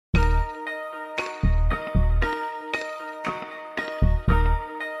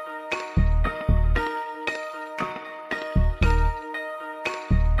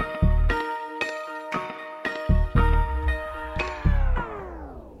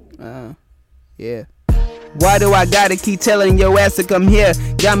Yeah. Why do I gotta keep telling your ass to come here?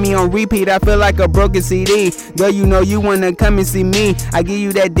 Got me on repeat, I feel like a broken CD. Girl, you know you wanna come and see me. I give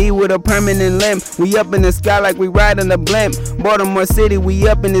you that D with a permanent limp. We up in the sky like we riding the blimp. Baltimore City, we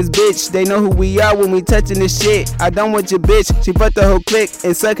up in this bitch. They know who we are when we touching this shit. I don't want your bitch, she fucked the whole clique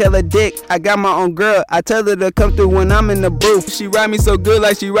and suck hella dick. I got my own girl, I tell her to come through when I'm in the booth. She ride me so good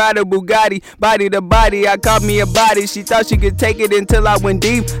like she ride a Bugatti. Body to body, I caught me a body. She thought she could take it until I went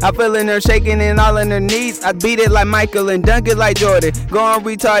deep. I feeling her shaking and all in her knees. I beat it like Michael and dunk it like Jordan. Going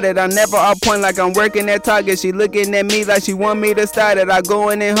retarded, I'm never on point like I'm working at Target. She looking at me like she want me to start it. I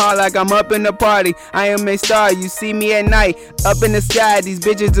going in hard like I'm up in the party. I am a star, you see me at night, up in the sky. These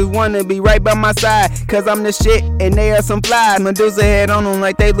bitches just wanna be right by my side, cause I'm the shit and they are some flies. Medusa head on them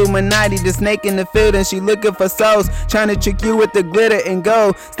like they Illuminati. The snake in the field and she looking for souls, trying to trick you with the glitter and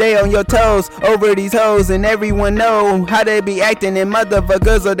gold. Stay on your toes over these hoes and everyone know how they be acting. And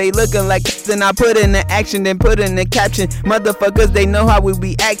motherfuckers, or they looking like then I put in the action, then put in the caption. Motherfuckers, they know how we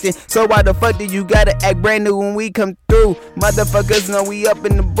be acting. So why the fuck do you gotta act brand new when we come through? Motherfuckers know we up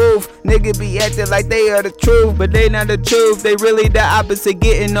in the booth. Nigga be acting like they are the truth, but they not the truth. They really the opposite,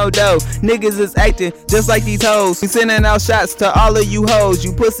 getting no dough. Niggas is acting just like these hoes. We sending out shots to all of you hoes.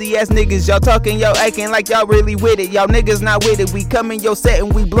 You pussy ass niggas, y'all talking, y'all acting like y'all really with it. Y'all niggas not with it. We come in your set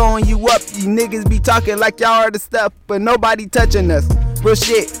and we blowing you up. You niggas be talking like y'all are the stuff, but nobody touching us. Real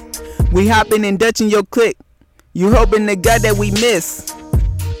shit. We hopping and Dutching your clique. You hoping to God that we miss.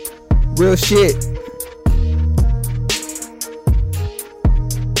 Real shit.